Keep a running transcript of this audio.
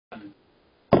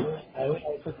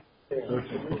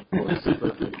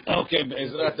Okay,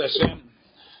 Be'ezrat Hashem.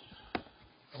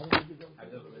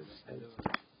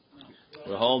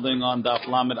 We're holding on Daf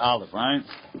Lamed Aleph, right?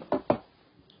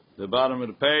 The bottom of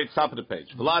the page, top of the page.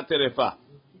 Vlad Terefa.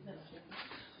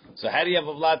 So how do you have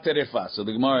a Vlad Terefa? So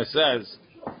the Gemara says,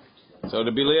 so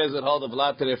the Biliyaz that hold a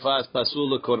Vlad Terefa is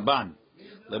Pasul Korban.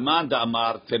 Leman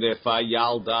Amar Terefa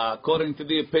Yalda. According to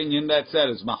the opinion that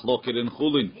says, Mahlokir in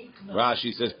Chulin.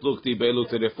 Rashi says, Plukti Belu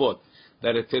Terefot.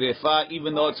 That a Terefa,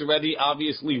 even though it's already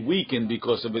obviously weakened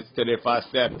because of its Terefa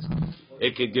status,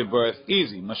 it could give birth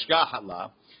easy.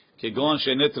 Mashkahala. Kegon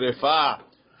Shenet Terefa.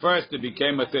 First it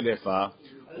became a Terefa.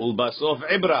 Ulbasof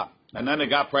Ibra. And then it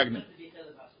got pregnant.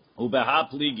 Ubeha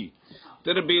Pligi.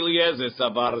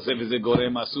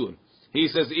 He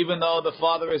says even though the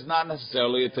father is not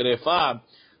necessarily a Terefa,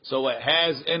 so it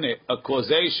has in it a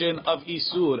causation of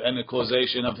Isur and a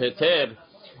causation of Heter.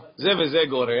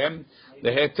 The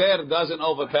Heter doesn't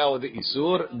overpower the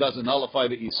Isur, doesn't nullify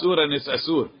the Isur, and it's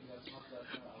Asur.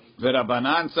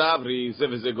 V'Rabanan Sabri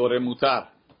Zeveze Gorem Mutar.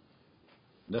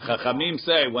 The Chachamim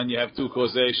say when you have two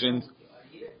causations,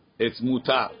 it's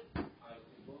Mutar.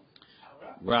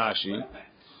 Rashi.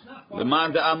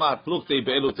 Leman Amar Plukte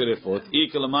Be'elu Terefot.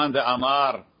 Ik Leman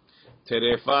Amar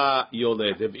Terefa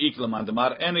Yoledev. Ik Leman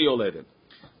Amar Ene Yoledev.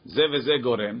 Zeveze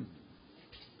Gorem.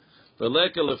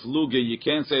 V'lekel Efluge, you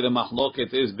can't say the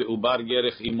Mahloket is Be'ubar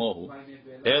Yerech Imohu.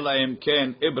 Elaim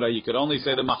Ken Ibra. You could only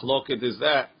say the Mahloket is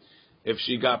that if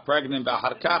she got pregnant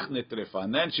B'harkach Netrefa,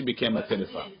 and then she became a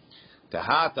Terefa.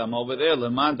 Tahatam over there,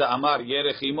 Leman Amar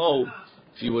Yerech Imohu.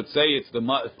 If you would say it's the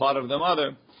part of the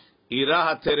mother,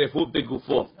 Iraha Terefut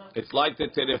Begufo. It's like the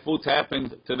Terefut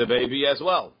happened to the baby as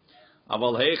well.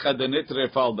 Aval Heicha de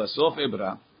Nitrefa al Basof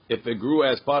Ibra. If it grew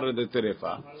as part of the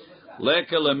Terefa.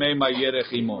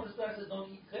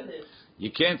 You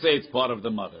can't say it's part of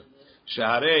the mother.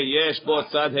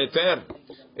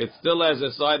 It still has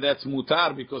a side that's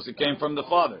mutar because it came from the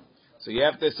father. So you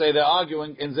have to say they're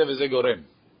arguing in Zevizegorim.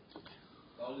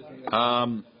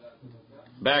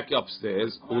 Back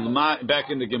upstairs, back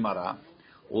in the Gemara.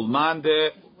 So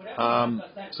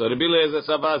the Bila is a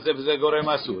Sabah Zevizegorim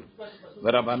Asur.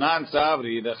 The Rabbanan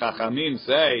Savri, the Chachamim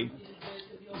say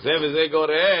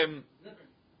Zevizegorim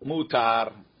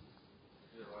Mutar.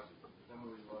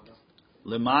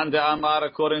 Leman de Amar,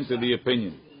 according to the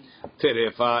opinion.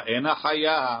 Terefa ena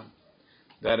chaya,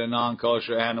 that a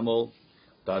non-kosher animal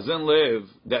doesn't live,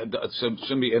 that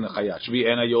shouldn't be ena chaya, should be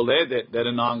ena yoledet,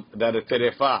 that a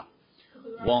terefa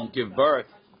won't give birth.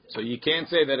 So you can't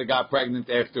say that it got pregnant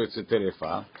after it's a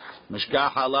terefa. Mishkah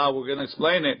hala, we're going to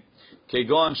explain it.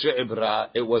 Kegon she'ibra,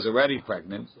 it was already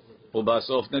pregnant.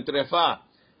 Ubasof netrefa,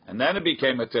 and then it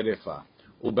became a terefa.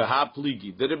 Ubeha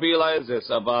pligi. Did it realize this?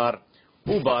 Avar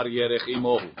ubar yerech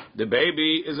imohu. The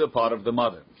baby is a part of the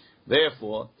mother.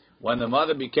 Therefore, when the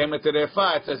mother became a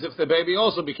terefa, it's as if the baby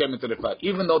also became a terefa.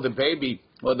 Even though the baby,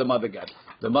 what the mother got?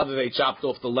 The mother, they chopped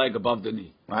off the leg above the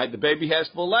knee. Right? The baby has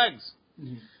full legs.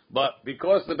 Mm-hmm. But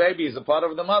because the baby is a part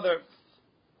of the mother,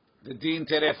 the din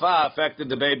terefa affected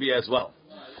the baby as well.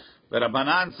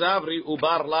 Rabbanan savri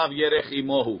ubar lav yerech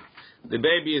imohu. The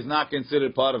baby is not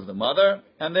considered part of the mother,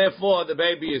 and therefore the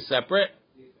baby is separate.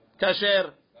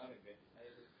 Kasher.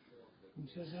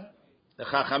 The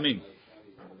Chachamim.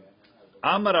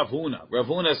 Amar Rav Huna. Rav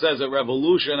Huna says a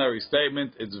revolutionary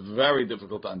statement. It's very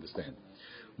difficult to understand.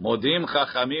 Modim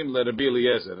Chachamim le Rabbi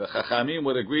Eliezer. The Chachamim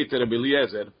would agree to Rabbi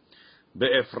Eliezer.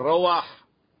 Be'efroach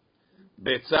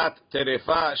betzat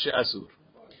terefa she'asur.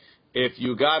 If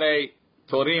you got a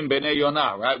Torim Bnei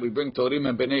Yonah, right? We bring Torim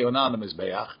and Bnei Yonah on the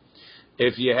Mizbeach.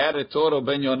 If you had a Toro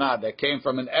Ben Yonah that came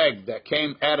from an egg that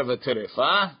came out of a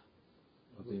terefa.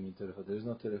 What do you mean terefa? There is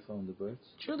no terefa on the birds.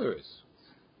 Sure there is.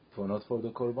 Not for the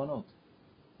korbanot.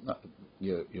 No,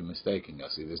 you're mistaken,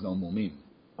 Yossi. There's no mumim.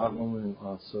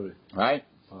 Sorry. Right?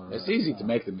 It's easy to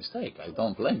make the mistake. I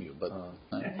don't blame you, but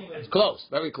it's close,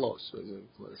 very close.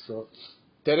 So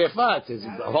terefa is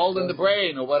a hole in the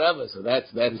brain or whatever. So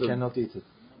that's you cannot eat it.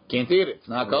 Can't eat it. It's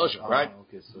not kosher, right?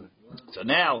 Okay, sorry. So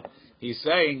now he's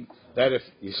saying that if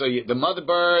the mother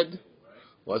bird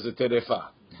was a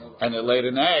terefa, and it laid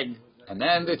an egg, and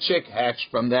then the chick hatched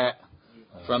from that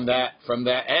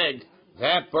egg.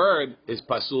 That bird is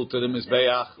pasul to the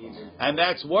mizbeach, and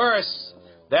that's worse.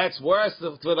 That's worse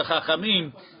for the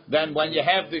chachamim than when you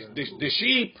have the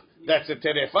sheep. That's a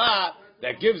terefa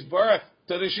that gives birth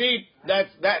to the sheep. That's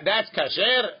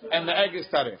kasher, and the egg is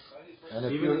tarif.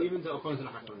 Even according to the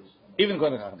chachamim. Even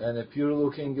according to the chachamim. And a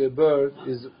pure-looking bird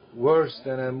is worse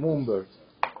than a moon bird,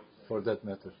 for that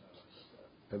matter.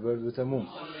 A bird with a moon.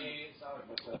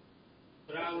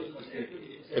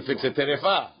 If it's a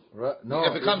terefa. No,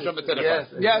 if it comes from a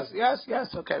terefa. Yes,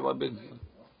 Yes. Okay. Well,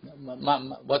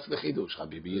 what's the chidush,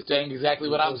 Habibi? You're saying exactly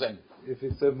what I'm saying. If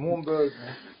it's a moon bird,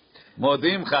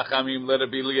 Modim chachamim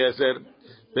l'Rabbi Eliezer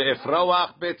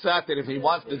be'efroach betzat. If he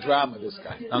wants the drama, this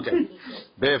guy. Okay.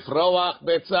 Be'efroach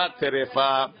betzat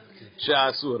terefa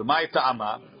she'asur. My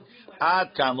ta'ama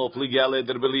ad kan lo pligya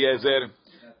l'Rabbi Eliezer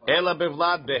ela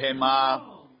bevlad behema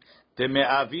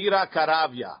teme'avira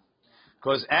karavya.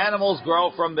 Because animals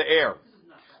grow from the air.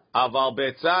 Aval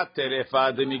betzat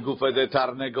terefa demigufa de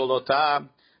tarnegolota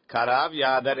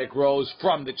karavya, that it grows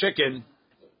from the chicken.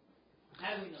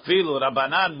 Filu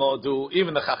Rabbanan modu,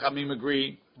 even the Chachamim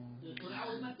agree.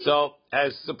 So,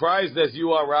 as surprised as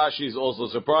you are, Rashi is also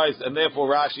surprised, and therefore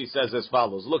Rashi says as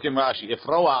follows. Look in Rashi. If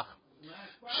Roach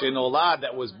Shenolad,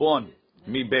 that was born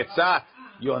mi betzat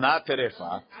Yonah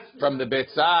terefa, from the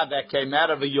betzat that came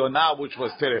out of the Yonah, which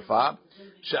was terefa,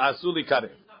 she'asuli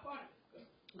karev.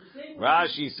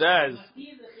 Rashi says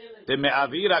the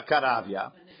me'avira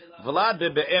karavya v'lad de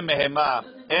be'emehema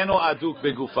eno aduk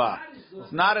begufa.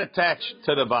 It's not attached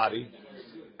to the body.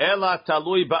 Ela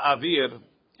talui ba'avir.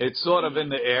 It's sort of in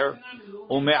the air.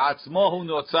 Ume'atzmohu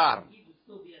notzar.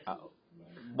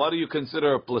 What do you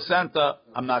consider a placenta?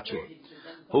 I'm not sure.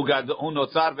 Hu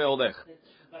notzar ve'olech.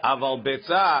 Aval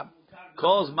betza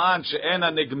kol zman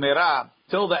she'ena nigmera,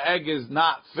 till the egg is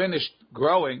not finished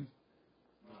growing.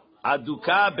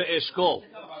 Aduka be'eshkol.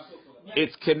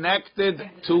 It's connected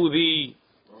to the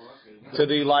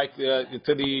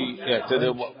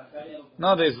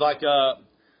no, there's like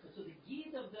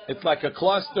it's like a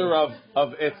cluster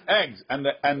of its eggs, and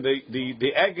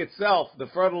the egg itself, the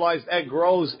fertilized egg,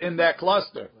 grows in that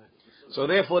cluster. So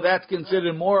therefore, that's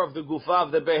considered more of the gufa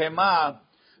of the behemah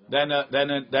than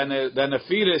a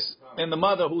fetus in the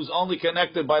mother, who's only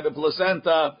connected by the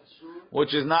placenta,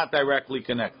 which is not directly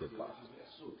connected.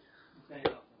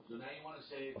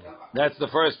 That's the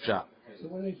first shot. So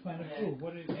what are they trying to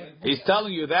prove? He's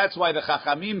telling you that's why the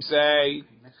Chachamim say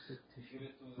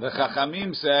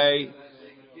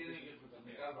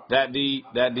that the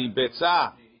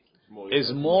betzah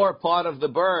is more part of the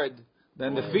bird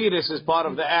than the fetus is part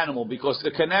of the animal, because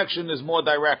the connection is more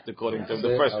direct, according to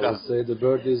the first. I would say the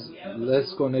bird is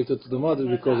less connected to the mother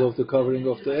because of the covering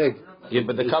of the egg. Yeah,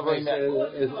 but the covering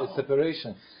is a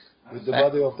separation with the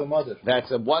body of the mother.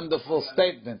 That's a wonderful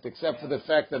statement, except for the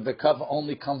fact that the cover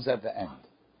only comes at the end.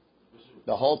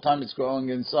 The whole time it's growing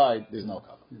inside, there's no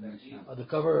cover. The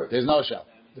cover. There's no shell.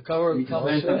 The cover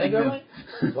comes.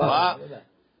 Wow.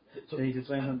 So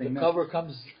the cover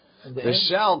comes.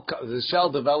 The shell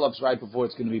develops right before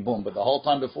it's going to be born, but the whole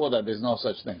time before that, there's no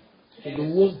such thing. So the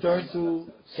wool turns to.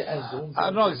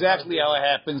 I don't know exactly how it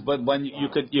happens, but when you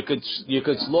could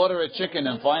slaughter a chicken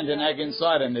and find an egg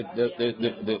inside, and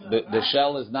the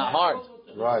shell is not hard.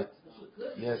 Right.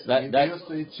 Yes. We used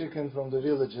to eat chicken from the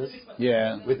villages.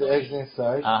 Yeah. With the eggs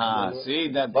inside.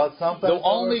 See that. But sometimes the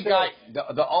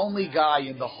only guy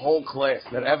in the whole class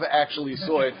that ever actually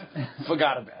saw it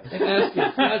forgot about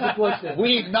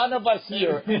it. None of us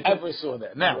here ever saw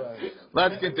that. Now,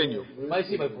 let's continue. Might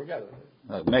see, but forget it.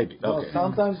 Maybe. No, Okay.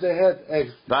 sometimes they had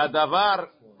eggs.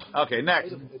 Okay,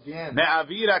 next.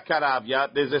 Me'avira karavya.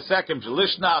 There's a second.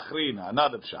 Lishna achrina.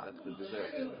 Another pshat.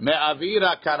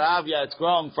 Me'avira karavya. It's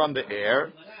growing from the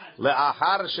air.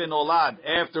 Le'ahar shenolad.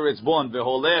 After it's born.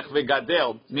 Veholech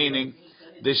vegadel. Meaning,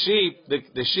 the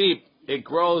sheep, it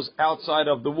grows outside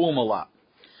of the womb a lot.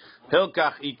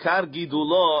 Hilkach ikar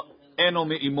gidulo eno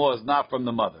me'imo, is not from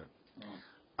the mother.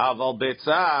 Aval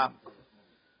betza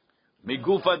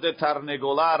migufa de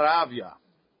tarnegola ravya.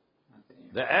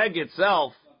 The egg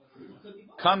itself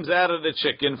comes out of the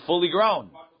chicken fully grown.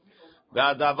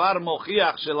 V'adavar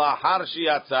mochiach shelahar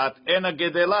shiyatzat ena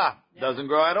gedela, doesn't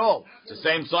grow at all. It's the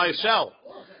same size shell.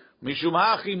 Mishum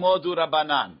hachi modu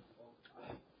rabanan.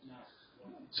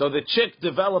 So the chick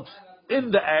develops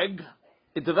in the egg.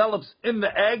 It develops in the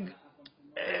egg.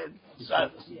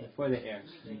 For the air.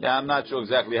 Yeah, I'm not sure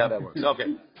exactly how that works.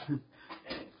 Okay.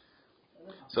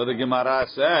 So the Gemara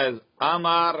says,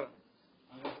 Amar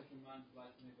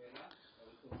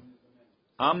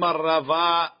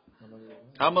Rava,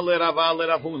 Amar le Rava le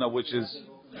Rav Huna, which is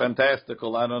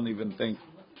fantastical. I don't even think.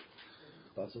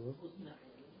 Possible?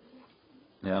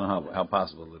 Yeah, I don't know how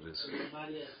possible it is.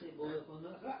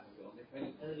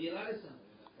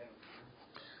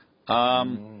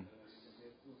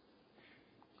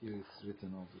 Here it's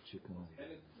written on the chicken.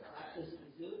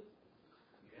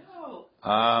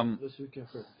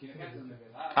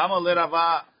 Amar le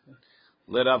Rava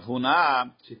le Rav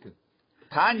Huna. Chicken.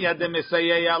 Tanya de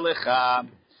Mesayaya lecha.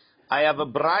 I have a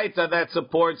braita that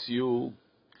supports you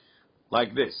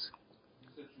like this.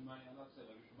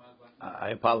 I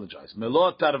apologize.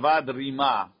 Melot tarvad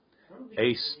rima,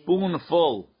 a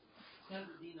spoonful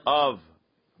of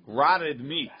rotted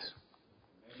meat.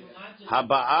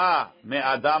 Haba'a me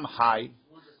adam hai,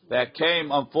 that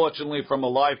came unfortunately from a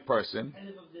live person.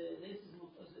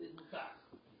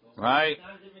 Right?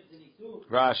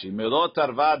 Rashi. Melot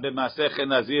tarvad b'masech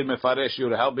nazir mefaresh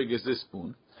yur. How big is this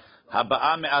spoon?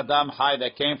 Haba'a me adam hai,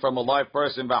 that came from a live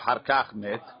person. V'harkach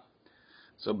met.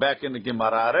 So back in the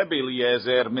Gemara, Rabbi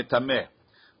Eliezer mitameh,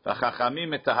 the Chachamim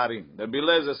mitaharim. Rabbi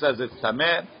Eliezer says it's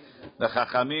tameh, the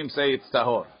Chachamim say it's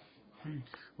tahor.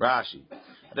 Rashi,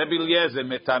 Rabbi Eliezer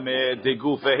mitameh de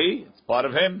gufehi, it's part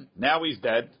of him. Now he's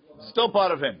dead, still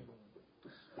part of him.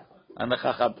 And the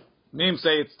Chachamim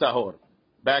say it's tahor.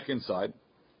 Back inside.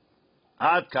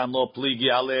 Ad kan lo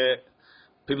pligi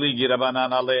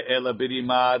rabanan ale ela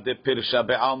birima de pirsha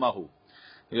be'almahu.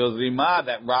 He was rima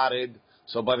that rotted.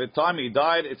 So by the time he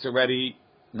died, it's already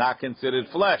not considered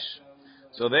flesh.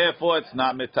 So therefore, it's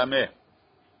not mitameh.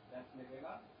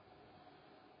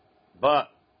 But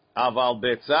aval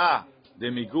betza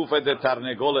de migufa de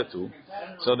tarnegoletu.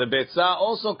 So the betza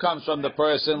also comes from the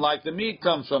person, like the meat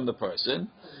comes from the person,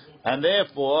 and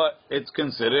therefore it's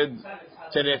considered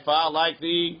terefa, like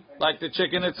the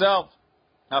chicken itself.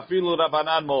 Afilu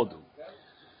rabanan modu.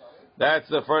 That's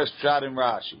the first shot in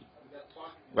Rashi.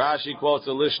 Rashi quotes a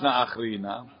Lishna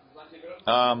Achrina.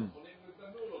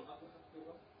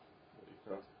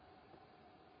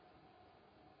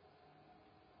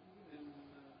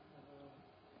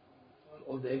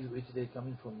 All the eggs which they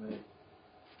coming from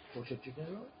kosher chicken,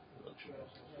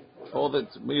 right? All that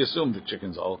we assume the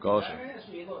chicken's all kosher.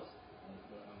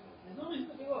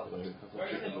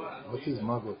 What is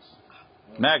maggots?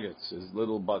 Maggots is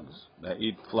little bugs that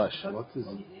eat flesh. What is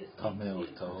tameh or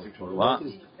tahor? What?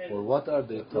 For what are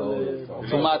they tahor?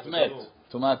 Tumat met.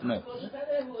 Tumat met.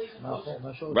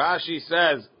 Rashi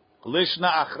says,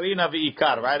 Lishna Achrina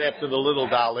v'ikar, right after the little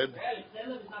dalid.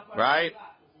 Right?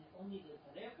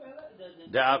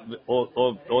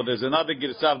 Or there's another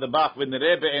Girsa of the Bach, when the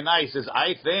Rebbe Enai says,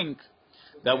 I think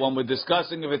that when we're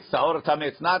discussing if it's tahor or tameh,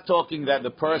 it's not talking that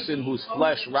the person whose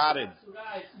flesh rotted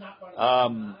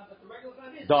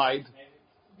died,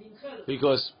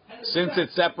 because since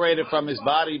it's separated from his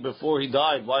body before he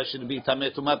died, why should it be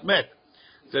tameh tumat met?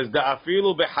 It says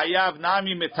da'afilu behayav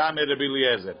nami metameh Rabbi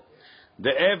Eliezer. The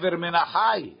ever min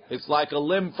ahai, it's like a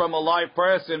limb from a live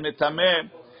person metameh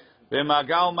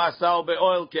b'magal masal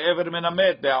be'oil ke'ever min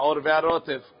amet be'aor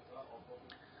ve'arotev.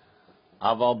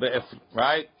 Aval be'ef,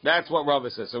 right? That's what Rava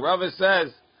says. So Rava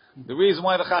says the reason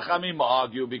why the Chachamim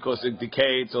argue, because it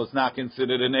decayed, so it's not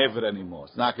considered an ever anymore.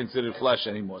 It's not considered flesh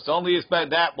anymore. It's only is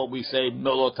that what we say,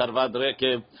 Melo Tarvad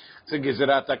Rekev, it's a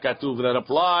Gezerat HaKatuv that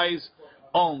applies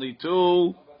only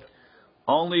to,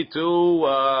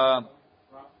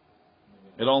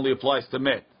 it only applies to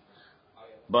Met.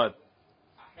 But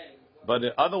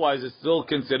otherwise it's still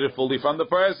considered fully from the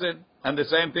person. And the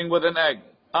same thing with an egg.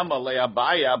 Amalei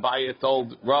Abaya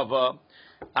told Rava,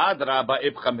 Adraba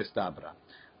Ibcha Mistabra.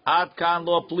 Ad kan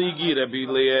lo pligi Rabbi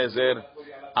Eliezer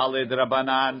ale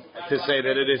drabanan, to say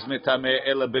that it is mitameh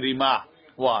ela berima.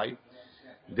 Why?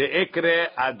 De ikre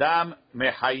adam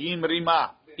mehayim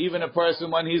rima. Even a person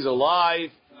when he's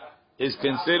alive is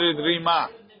considered rima.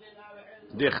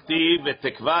 Dichtiv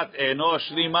v'tekvat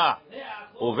enosh rima.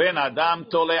 Uven adam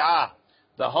tole'ah.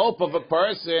 The hope of a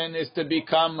person is to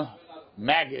become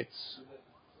maggots.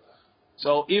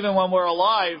 So even when we're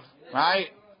alive, right,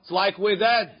 it's like we're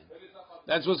dead.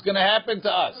 That's what's going to happen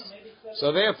to us.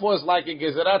 So therefore, it's like a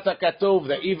Gezerat HaKatuv,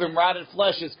 that even rotted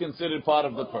flesh is considered part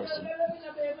of the person.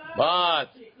 But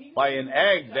by an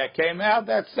egg that came out,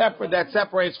 that's separate. That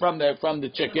separates from the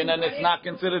chicken, and it's not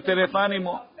considered terefa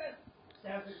anymore.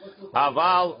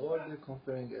 Aval. Why are they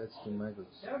comparing eggs to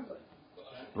maggots?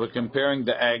 We're comparing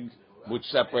the egg, which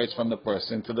separates from the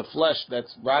person, to the flesh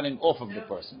that's rotting off of the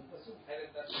person.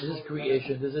 This is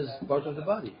creation. This is part of the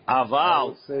body.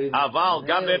 Aval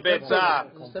gabe betza.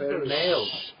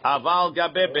 Aval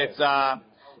gabe betza.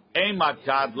 Emat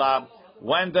kadla.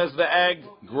 When does the egg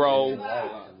grow?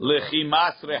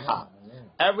 Lechimas reha.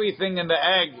 Everything in the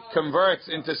egg converts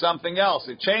into something else.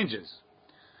 It changes.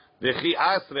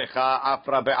 Lechias reha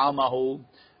afra be'almahu.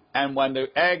 And when the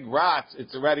egg rots,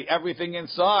 it's already everything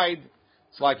inside.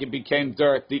 It's like it became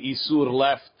dirt. The isur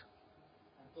left.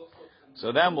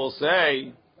 So then we'll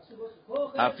say,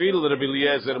 Afil Rabbi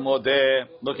Eliezer modeh.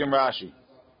 Look in Rashi.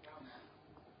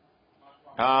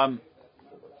 Aval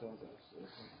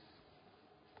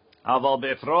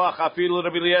be'efroach Afil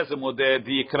Rabbi Eliezer modeh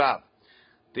diikrav.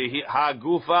 Ha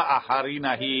gufa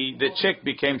acharinahi. The chick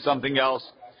became something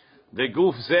else. The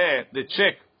guf zeh, the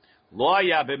chick, Lo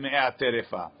haya b'me'at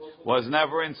terefa. Was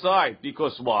never inside.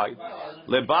 Because why?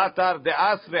 Lebatar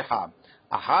de'asreha.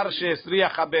 Ahar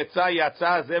she'esriach ha'betza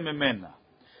yatza ze mimena.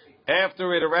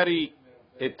 After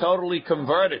it totally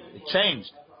converted. It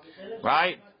changed.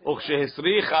 Right?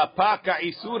 Ukshe'esricha paka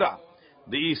isura.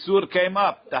 The isur came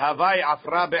up. Tahavai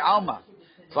afra be'alma.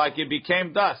 It's like it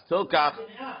became dust. Tilkach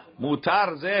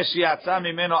mutar ze shiatza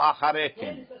mimeno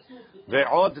acharekin.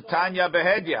 Ve'od tanya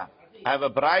behedya. I have a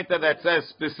braita that says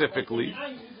specifically,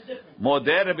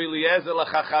 Moder Eliezer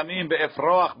l'chachamim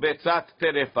be'efroach be'tzat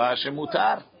terefa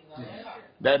shemutar.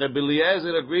 That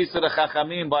Eliezer agrees to the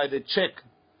chachamim by the chick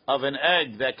of an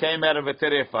egg that came out of a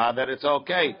terefa, that it's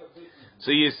okay. So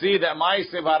you see that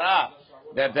ma'aseh bara,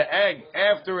 that the egg,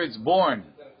 after it's born,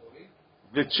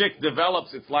 the chick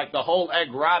develops, it's like the whole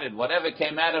egg rotted. Whatever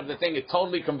came out of the thing, it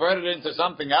totally converted it into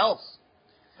something else.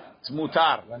 It's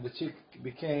mutar. When the chick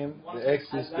became, the egg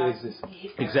ceased to exist.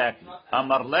 Exactly.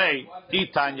 Amarlei,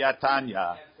 itanya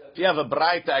tanya. If you have a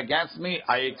braita against me,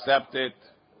 I accept it.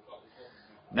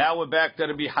 Now we're back to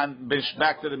the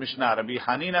Mishnah. Rabbi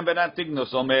Hanina ben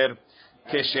Antignus Omer,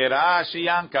 Keshera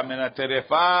shiyanka min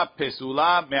haterefa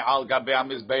pesula me'al gabe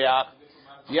hamizbeach.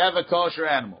 If you have a kosher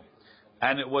animal,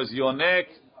 and it was yonek,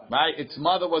 right? Its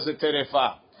mother was a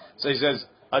terefa. So he says,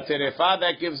 a terefa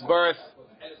that gives birth,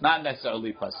 not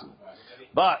necessarily pasul.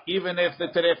 But even if the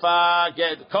terefa,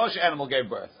 the kosher animal gave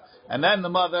birth, and then the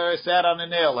mother sat on a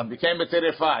nail and became a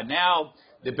terefa, now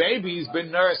the baby's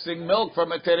been nursing milk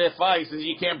from a terefa. He says,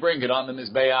 you can't bring it on the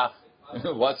mizbeach.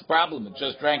 What's the problem? It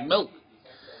just drank milk.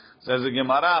 Says the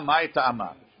Gemara, my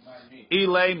ta'ama.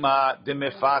 Ilema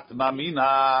demefat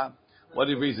mamina. What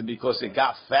is the reason? Because it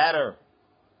got fatter.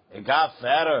 It got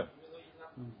fatter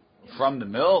from the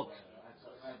milk.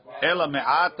 Ela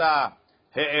me'ata.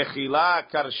 He'echila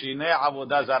karshine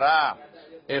avodah zara.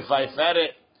 If I fed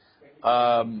it,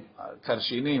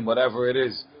 karshinim, whatever it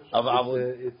is, of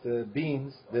it's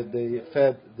beans that they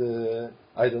fed the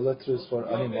idolaters for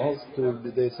animals,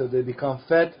 so they become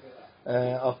fat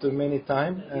after many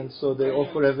time, and so they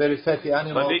offer a very fatty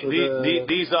animal. But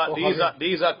these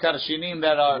are karshinim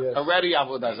that are already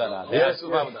avodah zara. Yes,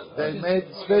 they made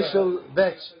special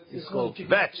vetch. It's called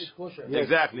vetch. Yes.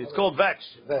 Exactly, it's called vetch.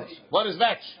 Vetch. What is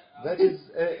vetch? That is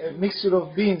a mixture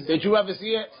of beans. Did you ever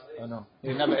see it? Oh, no.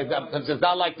 You never. It's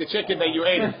not like the chicken that you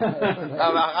ate.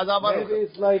 Maybe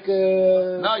it's like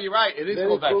a... No, you're right. It is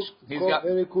called vetch.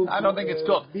 Very cool. I don't think it's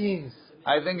cooked. Beans.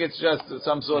 I think it's just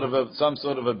some sort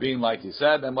of a bean, like you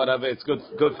said, and whatever. It's good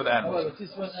for the animal. Well,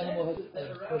 this one animal has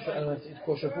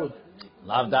kosher food.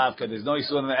 Lav davka. There's no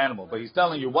issue in the animal, but he's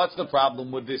telling you what's the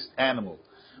problem with this animal,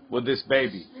 with this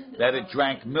baby, that it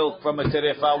drank milk from a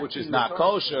terefa, which is not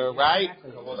kosher, right?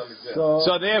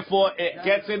 So therefore, it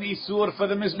gets an isur for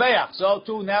the mizbeach. So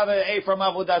too, now that it ate from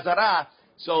avodah zarah,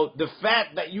 so the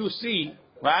fat that you see,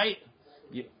 right?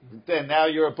 Then now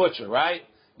you're a butcher, right?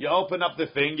 You open up the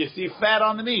thing, you see fat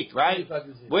on the meat, right?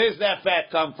 Where's that fat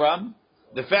come from?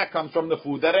 The fat comes from the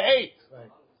food that it ate.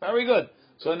 Very good.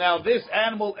 So now this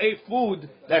animal ate food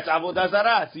that's avodah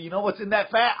zarah. So you know what's in that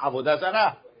fat? Avodah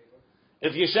zarah.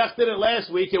 If you shechted it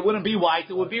last week, it wouldn't be white,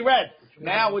 it would be red.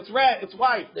 Now it's red, it's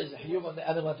white. There's a chiyuv on the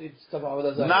animal to eat stuff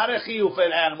avodah zarah. Not a chiyuv for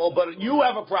an animal, but you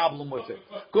have a problem with it.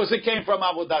 Because it came from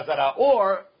avodah zarah.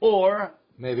 Or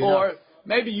maybe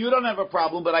you don't have a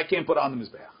problem, but I can't put it on the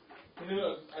mizbeach.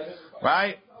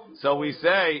 Right? So we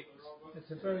say... It's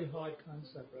a very hard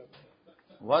concept, Rabbi.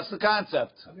 What's the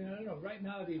concept? I mean, I don't know. Right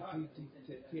now,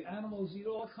 the animals eat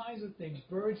all kinds of things.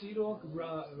 Birds eat all...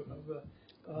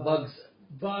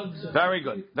 Bugs. Very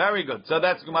good. Very good. So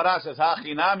that's Gemara says,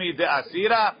 Hachinami de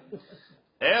asira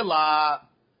ela.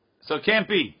 So it can't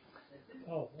be.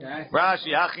 Oh.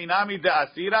 Rashi, Hachinami de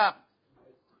asira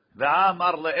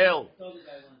ve'amar le'el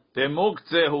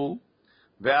temukzehu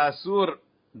ve'asur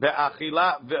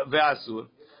ve'achila ve'asur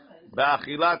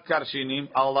ve'achilat karshinim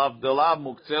alav delav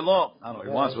mukzelo. I don't know, he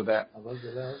wants with that.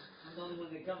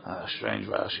 Strange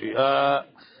Rashi.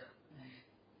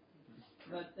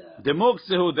 The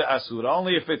muksehu the asur,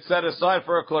 only if it's set aside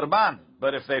for a korban.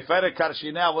 But if they fed a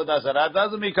karshina avodah zarah, it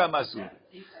doesn't become asur.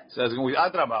 Says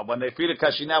when they feed a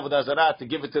karshina avodah zarah to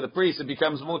give it to the priest, it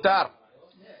becomes mutar.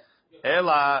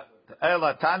 Ela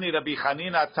tani Rabbi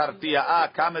Chanina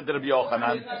tartiyaa kamed Rabbi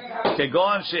Yochanan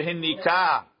kegon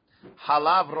shehinika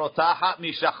halav rotahat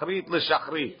mishachrit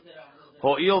leshachrit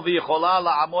ho'il v'yichola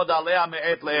la'amod alea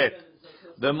me'et le'et.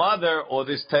 The mother or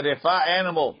this terefa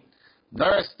animal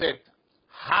nursed it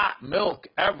hot milk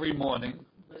every morning,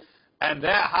 and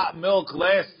that hot milk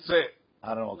lasts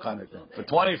I don't know what kind of thing for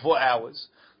 24 hours.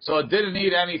 So it didn't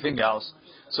need anything else.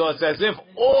 So it's as if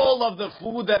all of the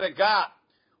food that it got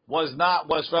was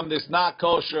from this not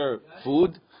kosher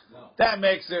food. That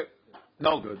makes it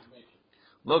no good.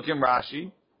 Look in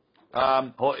Rashi.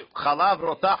 Chalav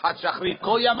rotachat shachrit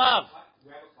kol yamav.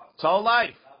 It's whole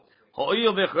life.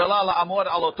 Ho'il v'chrela la'amor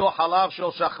al oto halav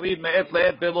shel shachrit me'et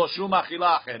le'et belo shum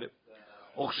achila acheret.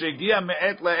 Uchshegia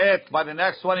me'et le'et, by the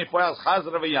next 24 hours,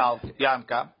 chazra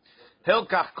v'yanka.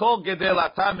 Hilkach kol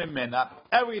gedelata mimena.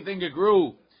 Everything it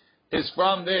grew is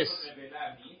from this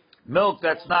milk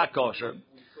that's not kosher.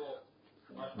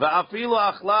 Va'afilu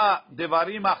achla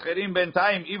devarim acherim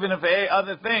bentayim. Even if they ate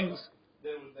other things,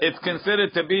 it's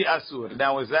considered to be asur.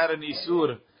 Now, is that an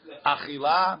isur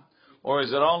achila, or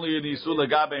is it only an isur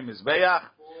legabe mizbeach?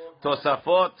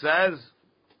 Tosafot says,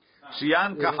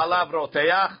 shiyan kahalav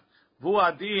roteach, vu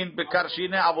adin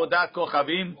bekarshine avodat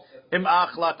kochavim, im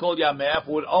achla kol yameh,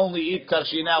 would only eat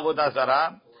karshine avodat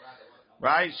zara,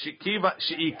 right?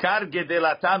 Sheikar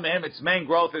gedelata mehem, its main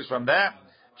growth is from there.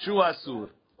 Shu asur.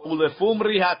 Ulefum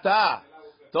rihata.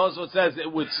 Tosafot says,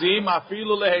 it would seem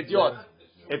afilu lehediot.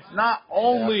 It's not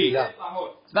only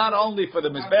for the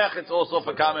Mizbech, it's also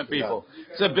for common people.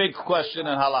 It's a big question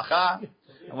in halacha,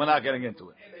 and we're not getting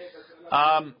into it.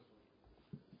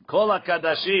 Kol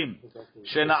HaKadashim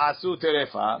shena'asu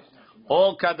terefa,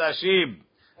 all Kadashim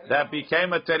that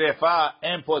became a terefa,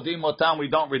 and podim otam, we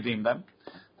don't redeem them.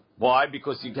 Why?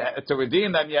 Because to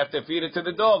redeem them, you have to feed it to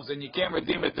the dogs, and you can't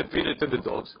redeem it to feed it to the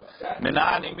dogs.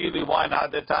 Minan imili, why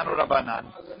not? Detanu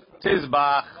Rabbanan.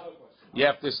 Tizbach, you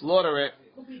have to slaughter it.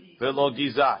 Velo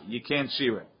giza, you can't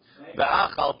shear it.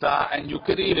 Ve'achalta, and you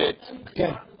could eat it.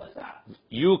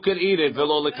 You could eat it,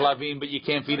 velo leklavim, but you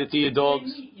can't feed it to your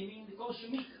dogs.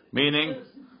 Meaning,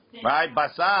 right,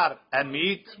 basar and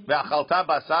meat, ve'achalta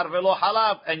basar velo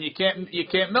halav, and you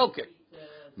can't milk it.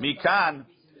 Mikan,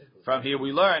 from here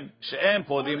we learn, she'em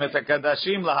podim et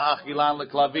hakadashim laha'achilan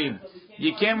leklavim.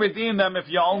 You can't redeem them if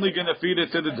you're only going to feed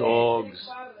it to the dogs.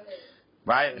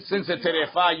 Right? Since a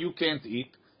terefa you can't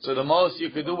eat, so the most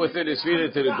you could do with it is feed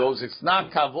it to the dogs. It's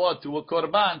not kavod to a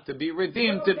korban to be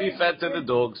redeemed, to be fed to the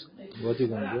dogs. What are you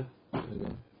going to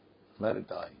do? Let it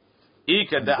die.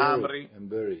 Ika da amri. And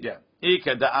bury. Yeah.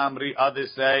 Ika da amri.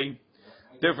 Others say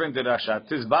different dirashat.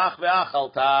 Tizbach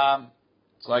ve'achalta.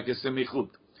 It's like a semichut.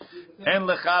 En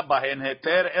lecha bahen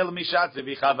heter el mishat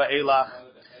zevicha ve'elach.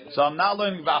 So I'm not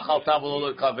learning ve'achalta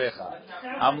v'lo lekavecha.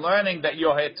 I'm learning that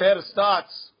your heter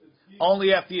starts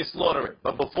only after you slaughter it.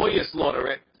 But before you slaughter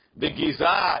it, the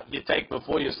giza you take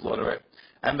before you slaughter it,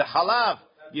 and the halav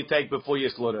you take before you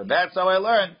slaughter it. That's how I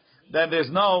learned that there's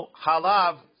no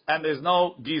halav and there's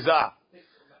no giza.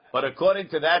 But according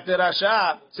to that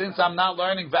derasha, since I'm not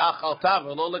learning ve'achalta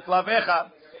v'lo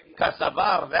leklavecha,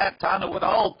 kasavar, that Tana would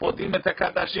hold podim et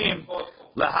kadashim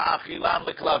laha'achilan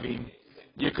leklavim.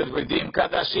 You could redeem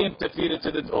kadashim to feed it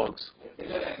to the dogs.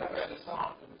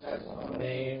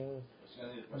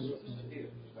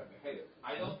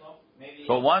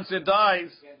 But once it dies,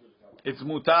 it's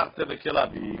mutar to the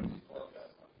kilabim.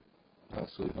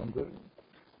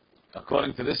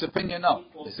 According to this opinion, no.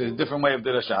 This is a different way of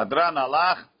dirasha. Adran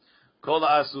alach kol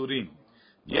asurim.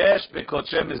 Yesh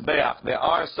bekodshe mizbeach. There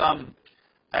are some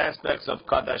aspects of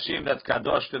kadashim that's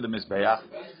kadosh to the mizbeach.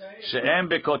 She'em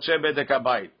bekodshe bedek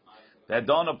habayit. That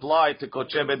don't apply to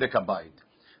kodshe bedek habayit.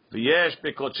 V'yesh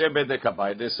bekodshe bedek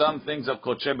habayit. There's some things of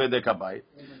kodshe bedek habayit.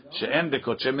 She'en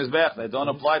bekodshe mizbeach. They don't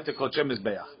apply to kodshe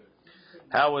mizbeach.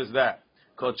 How is that?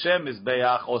 Kodshe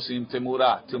mizbeach osim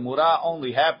temura. Temura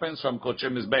only happens from kodshe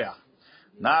mizbeach,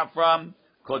 not from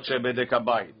kodshe bedek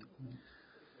habayit.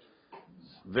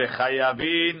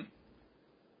 V'chayavin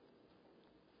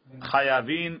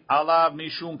alav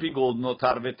mishum pigul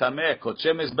notar v'tameh.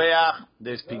 Kodshe mizbeach,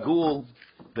 there's pigul,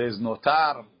 there's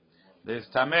notar, there's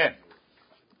tameh.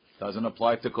 Doesn't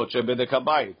apply to kodshe bedek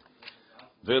habayit.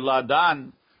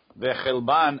 V'ladan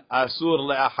v'chelban asur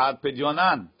le'achad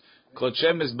pedyonan.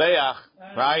 Kodshe mizbeach,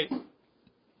 right?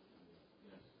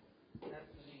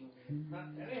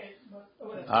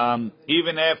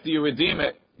 Even after you redeem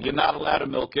it, you're not allowed to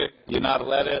milk it. You're not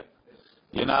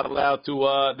allowed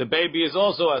to. The baby is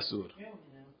also asur.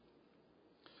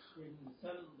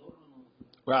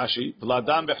 Rashi,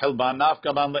 v'ladan v'chelban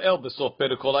nafkaban le'el b'sof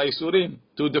perikol ha'isurim.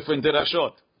 Two different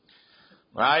dirashot.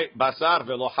 Right? Basar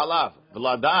v'lo halav.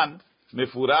 V'ladan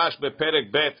mifurash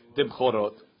beperek bet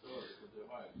tibchorot.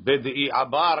 B'di'i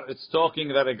abar, it's talking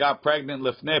that it got pregnant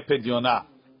lefnei pidyona.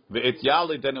 V'et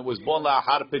yalid, and it was born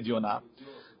la'achar pidyona.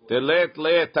 Telet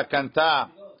le takanta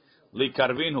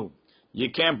likarvinu.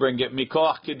 You can't bring it.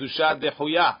 Mikoach kedusha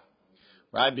dehuya.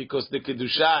 Right? Because the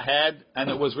kedusha had, and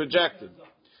it was rejected.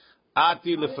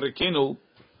 Ati lefrikinu,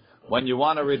 when you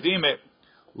want to redeem it,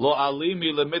 lo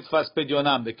alimi lemitzvas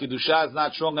pidyonam. The kedusha is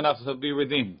not strong enough to be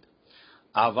redeemed.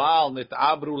 Aval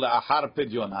nit'abru la'achar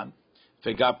pidyonan. if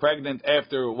it got pregnant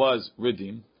after it was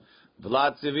redeemed,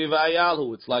 Vlad Tzivi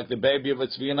v'Ayalhu, it's like the baby of a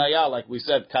Tzvi and Ayal, like we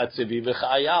said, Kat Tzivi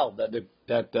v'Ayal,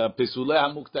 that Pesulei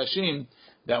HaMuktashim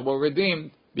that were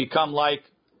redeemed become like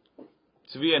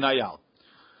Tzvi and Ayal.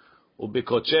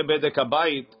 Ubikoche bedek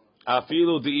habayit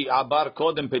afilu di abar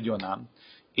kodem pedyonam,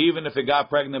 even if it got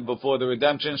pregnant before the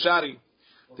redemption shari,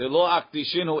 telo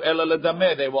aktishinu ela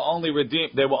ledameh, they were only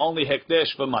redeemed, they were only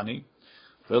hekdesh for money.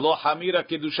 Velo hamira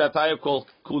kedushatayu kol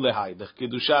kulehai, the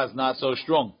kedusha is not so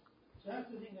strong.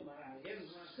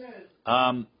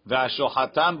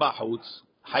 V'ashochatan b'chutz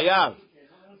hayav.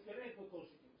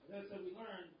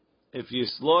 If you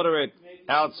slaughter it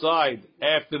outside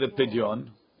after the pidyon,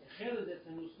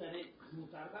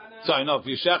 sorry, no, if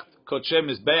you shecht kodshe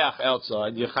mizbeach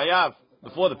outside, you chayav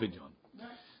before the pidyon.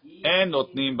 And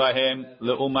notnim bahem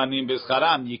leumanim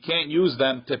b'scharam. You can't use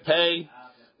them to pay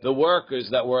the workers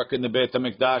that work in the Beit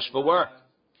HaMikdash for work.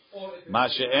 Ma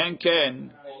she'en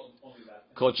ken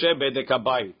kodshe bedek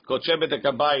habayit. Kodshe bedek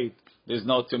habayit. There's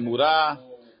no temura.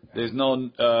 There's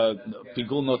no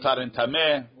pigul notar and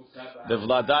tameh. The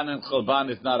vladan and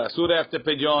chorban is not asur after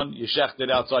pidyon. You shecht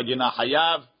it outside, you're not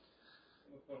hayav.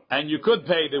 And you could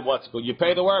pay the what's called. You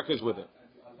pay the workers with it.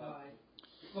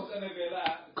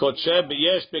 Kodshe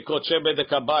yesh bekodshe bedek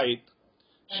habayit.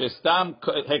 Shestam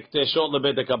hekteshot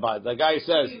lebedek habayit. The guy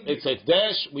says it's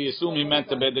hekdesh. We assume he meant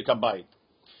the bedek habayit.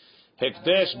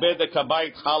 Hekdesh bedek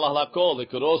habayit chal halakol. It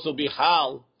could also be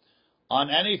hal on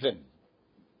anything.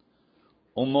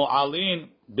 Umu'alin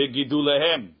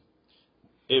begidulehem.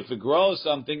 If it grows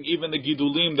something, even the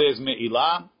gidulim there's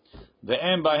me'ilah.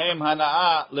 Ve'em bahem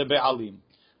hana'a lebe'alim.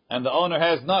 And the owner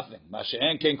has nothing.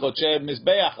 Masha'en ken kodshe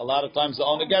mizbeach. A lot of times the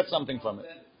owner gets something from it.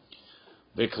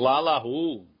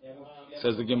 V'klalahu.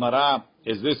 Says the Gemara,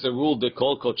 is this a rule they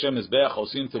call kodshe mizbeach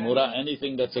osim temura?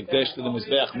 Anything that's hekdesh to the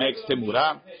mizbeach makes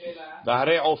temura.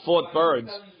 V'harei ofot birds.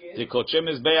 The kodshe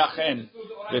mizbeach en.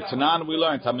 The Tanan we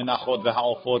learned haminachot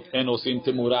v'haofot en osim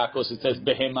temura because it says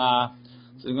behema.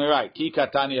 So you're right. Ki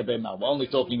katani behema. We're only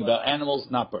talking about animals,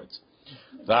 not birds.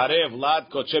 V'harei vlad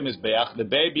kodshe mizbeach. The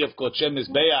baby of kodshe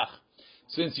mizbeach.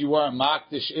 Since you weren't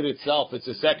makdish it itself, it's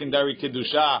a secondary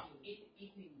kedusha.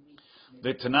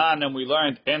 The Tanan, and we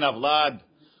learned en avlad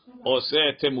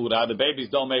oseh temura. The babies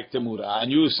don't make temura,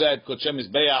 and you said kodshe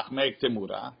mizbeach make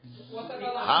temura.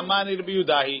 Hamani Rabbi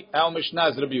Yudahi, El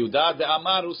Mishnah Rabbi Yudah. The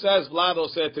Amar who says vlad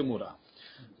oseh temura.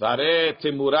 Vare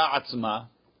temura atzma,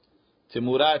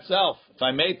 temura itself. If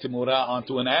I made temura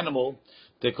onto an animal,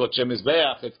 the kodshe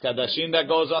mizbeach, it's kadashin that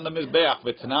goes on the mizbeach.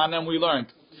 The Tanan, and we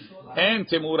learned en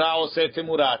temura oseh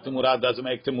temura. Temura doesn't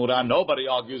make temura. Nobody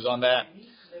argues on that.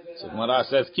 So Gemara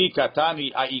says, Ki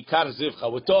katani aikar zivcha.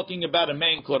 We're talking about a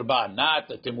main korban, not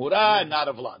a temura, not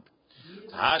a vlad.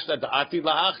 Hashta da'ati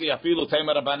lahachi afilu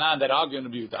temer abanan that arguing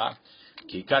about that.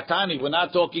 Ki katani. We're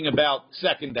not talking about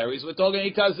secondaries. We're talking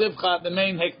ikar zivcha, the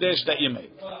main hekdesh that you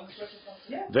made.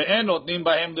 Ve'en notnim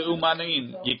bahem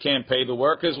deumanin. You can't pay the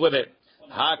workers with it.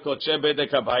 Ha kodshe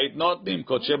bedek habayit notnim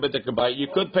kodshe bedek habayit. You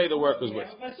could pay the workers with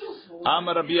it.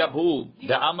 Amar Rabbi Abhu,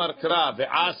 the Amar Kra,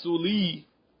 ve'asuli.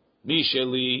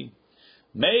 Misheli,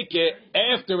 make it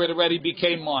after it already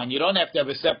became mine. You don't have to have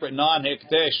a separate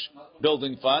non-hekdesh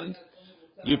building fund.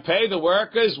 You pay the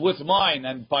workers with mine,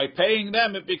 and by paying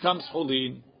them, it becomes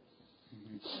chulin.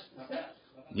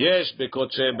 Yesh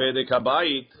bekodshe bedek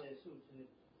habayit.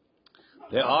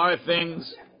 There are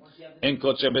things in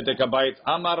kodshe bedek habayit.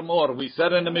 Amar mor. We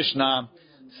said in the Mishnah,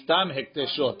 stam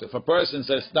hekteshot. If a person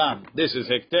says stam, this is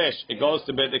hekdesh, it goes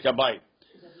to bedek habayit.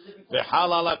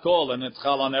 V'halal hakol, and it's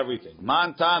chal on everything.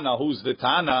 Man Tana, who's the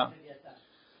Tana?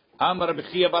 Amar Rabbi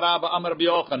Chia Baraba, Amar Rabbi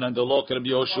Yochanan, the law of Rabbi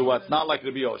Yoshua. It's not like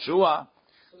Rabbi Yoshua.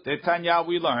 The Tanya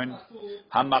we learn,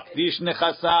 Hamakdish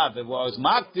nechasav. It was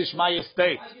makdish my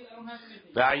estate.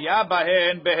 V'aya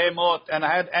bahen behemot, and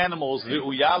I had animals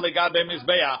v'uya legabe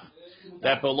mizbeach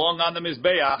that belong on the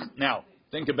mizbeach. Now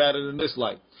think about it in this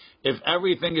light. If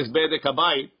everything is bedek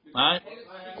habayit, right?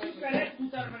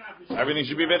 Everything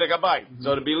should be bedek habayit.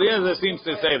 So the Eliezer seems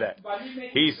to say that.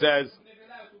 He says,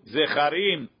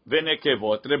 Zecharim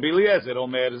v'nekevot. Rabbi Eliezer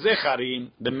omer, Zecharim,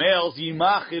 the males,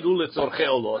 yimachiru letzorche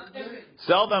olot.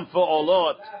 Sell them for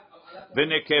olot.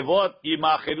 V'nekevot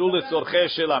yimachiru letzorche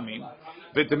shelamim.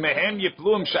 V'tmehem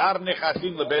yiplum sh'ar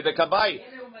nechasim lebedek habayit.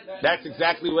 That's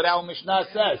exactly what our Mishnah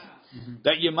says.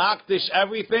 That you makdish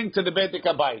everything to the bedek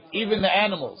habayit. Even the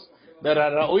animals that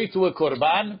are ra'ui to a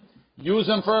korban, use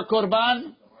them for a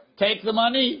korban, take the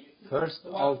money. First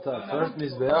altar, first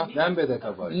mizbeach, then bedek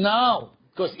habayit. No,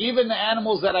 because even the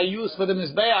animals that I use for the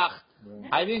mizbeach,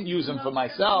 I didn't use them for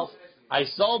myself. I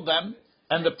sold them,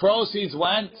 and the proceeds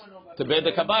went to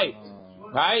bedek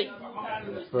habayit. Right?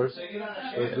 first. So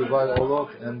if you buy a lot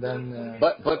and then.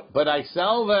 But I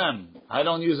sell them. I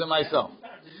don't use them myself.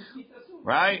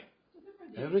 Right?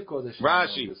 Every Kodesh.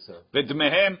 Rashi.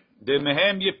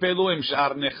 ודמיהם יפלו עם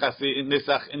שאר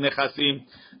נכסים.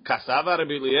 כסבה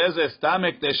רבי אליעזר סתם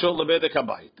הקדשו לבדק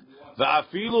הבית.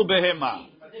 ואפילו בהמה.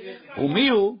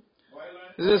 ומיהו?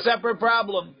 This is a separate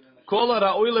problem. כל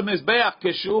הראוי למזבח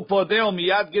כשהוא פודה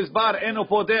ומיד גזבר אינו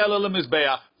פודה אלא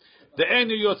למזבח.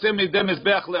 דאינו יוצא מידי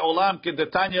מזבח לעולם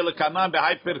כדתניא לקנן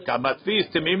בהי פרקה.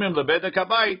 מדפיס תמימים לבדק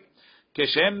הבית.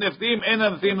 כשהם נפדים אין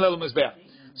נפדים למזבח.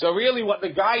 So really what the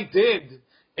guy did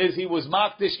is he was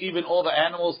makdish even all the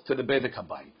animals to the bedek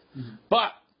habayit.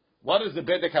 But what does the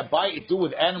bedek habayit do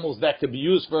with animals that could be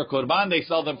used for a korban? They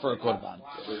sell them for a korban.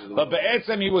 But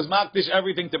be'etzem he was makdish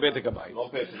everything to bedek habayit.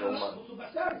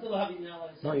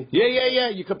 Yeah.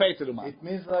 You could pay to the man. It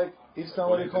means like if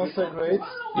somebody consecrates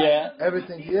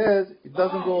everything he has, it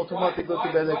doesn't go automatically to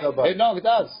bedek habayit. No, it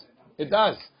does. It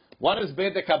does. What does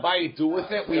bedek habayit do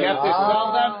with it? We have to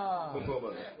sell them.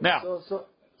 Now.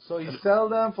 So he sell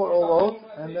them for olot,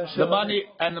 and then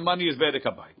the money is bedek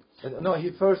habayit. No,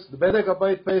 he first the bedek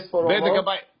habayit pays for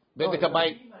olot. Bedek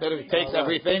habayit takes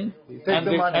everything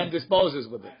and disposes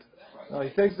with it. No, he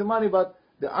takes the money, but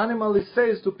the animal is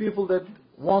says to people that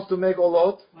wants to make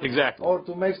olot. Exactly. Or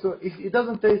to make he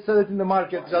doesn't sell it in the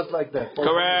market just like that.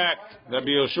 Correct. Rabbi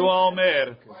Yoshua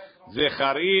Omer,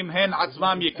 zecharim hen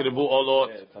atzmam yikrevu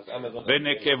olot,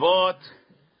 v'nekevot.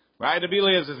 Right? Rabbi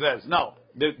Eliezer says no.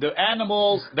 The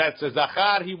animals that's a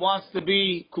zachar, he wants to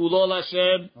be kulol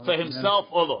Hashem for himself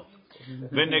olot.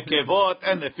 V'nekevot,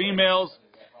 and the females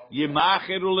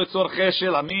yimachiru letzorchei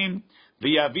shelamim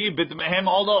v'yavi b'dmehem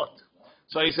olot.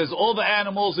 So he says all the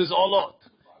animals is olot.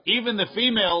 Even the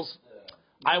females,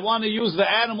 I want to use the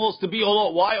animals to be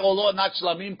olot. Why olot, not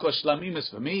shlamim? Because shlamim is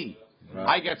for me. Right.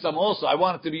 I get some also. I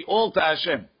want it to be all to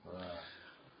Hashem.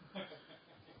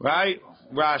 Right?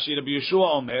 Rashi, Rabbi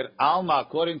Yeshua Omer, Alma,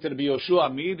 according to Rabbi Yeshua,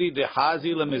 Midi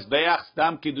dehazi lemizbeach,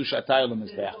 stam kiddushatay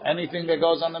lemizbeach. Anything that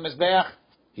goes on the mizbeach,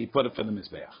 he put it for the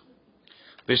mizbeach.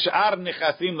 V'shar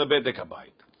nechasim lebedek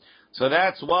habayit. So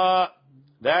that's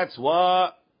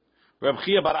what Reb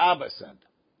Chia bar Abba said.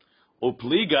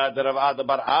 Upliga de Rav Ada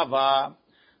bar Abba,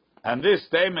 and this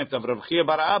statement of Reb Chia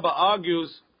bar Abba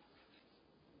argues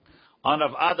on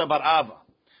Rav Ada bar Abba.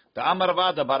 The Amar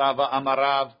Rav Ada bar Abba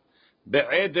Amarav.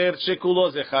 Be'eder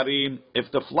shekulo zecharim.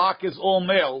 If the flock is all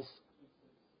males,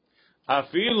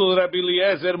 afilu Rabbi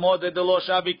Eliezer moded lo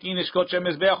shavikin ishkot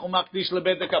shemizbeach umakdish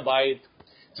lebedek habayit.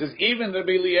 Says even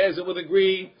Rabbi Eliezer would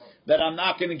agree that I'm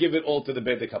not going to give it all to the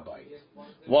bedek habayit.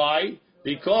 Why?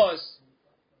 Because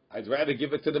I'd rather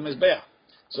give it to the mizbeach.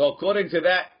 So according to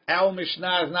that, our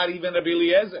Mishnah is not even Rabbi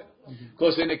Eliezer.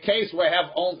 Because in a case where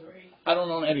I don't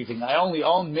own anything, I only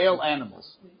own male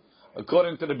animals.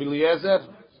 According to Rabbi Eliezer,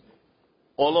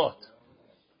 olot.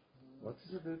 What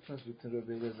is the difference between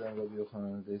Rabbi Eliezer and Rabbi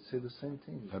Yochanan? They say the same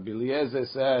thing. Rabbi Eliezer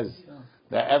says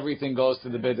that everything goes to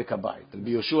the bedek habayit. Rabbi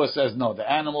Yeshua says no, the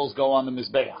animals go on the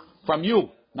mizbeach. From you,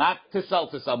 not to sell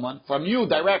to someone, from you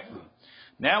directly.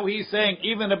 Now he's saying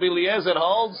even Rabbi Eliezer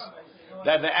holds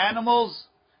that the animals,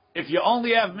 if you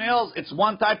only have males, it's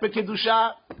one type of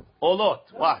kedusha, olot.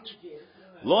 Watch.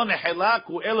 Lo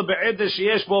nehelaku el be'eder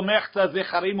sheyesh bo mechta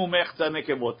zecharim u'mechta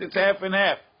nekevot. It's half and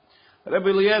half. Rabbi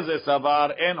Eliezer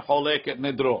savar en choleket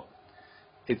nedro.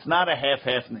 It's not a half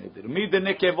neder. Mi de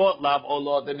nekevot lav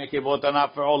olot, the nekevot are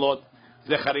not for olot.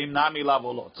 Zecharim nami lav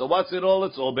olot. So what's it all?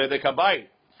 It's all bedek habayit.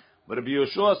 But Rabbi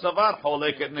Yeshua savar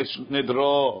choleket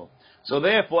nedro. So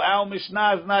therefore, our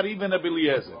Mishnah is not even Rabbi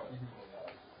Eliezer.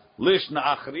 Lishna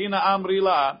achrina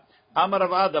amrila amar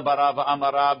Rav Ada bar Abba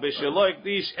amara b'shelo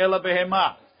ikdish ela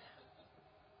behema.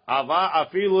 Ava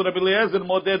afilu Rabbi Eliezer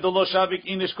moded lo shavik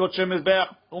inish kot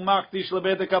shemizbeach umakdish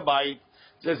lebedek habayit.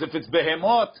 Says if it's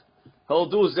behemot, he'll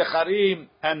do zecharim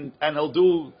and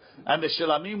the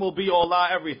shilamim will be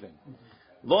olah everything.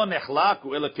 Lo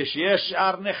nechlaku ela kisheyesh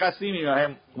shar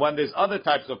nechasim when there's other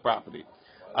types of property.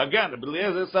 Again, Rabbi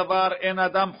Eliezer savar en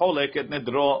adam choleket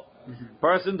nedro.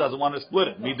 Person doesn't want to split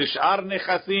it. Midishar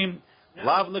nechasim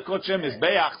lav lekot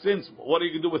shemizbeach. Since what are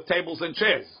you going to do with tables and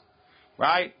chairs,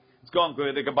 right? It's going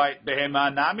to be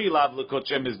behema nami lav lekot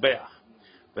shemizbeach.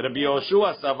 But Rabbi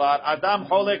Yoshua savar adam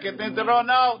choleket nedro.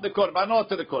 No, the korbanot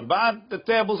to the korban, the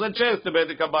tables and chairs to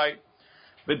bedek habayit.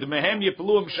 V'dmehem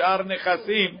yipluim shar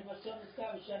nechasim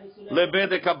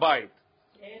lebedek habayit.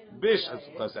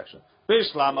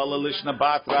 Bishlama lelishna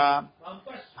batra,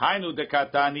 hainu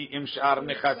dekatani im shar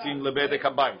nechasim lebedek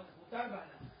habayit.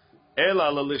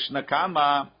 Ela lelishna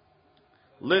kama,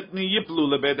 litni yiplu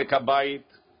lebedek habayit.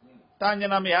 Tanya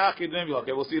nami hachid.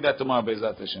 Okay, we'll see that tomorrow.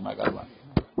 Bezat Hashem.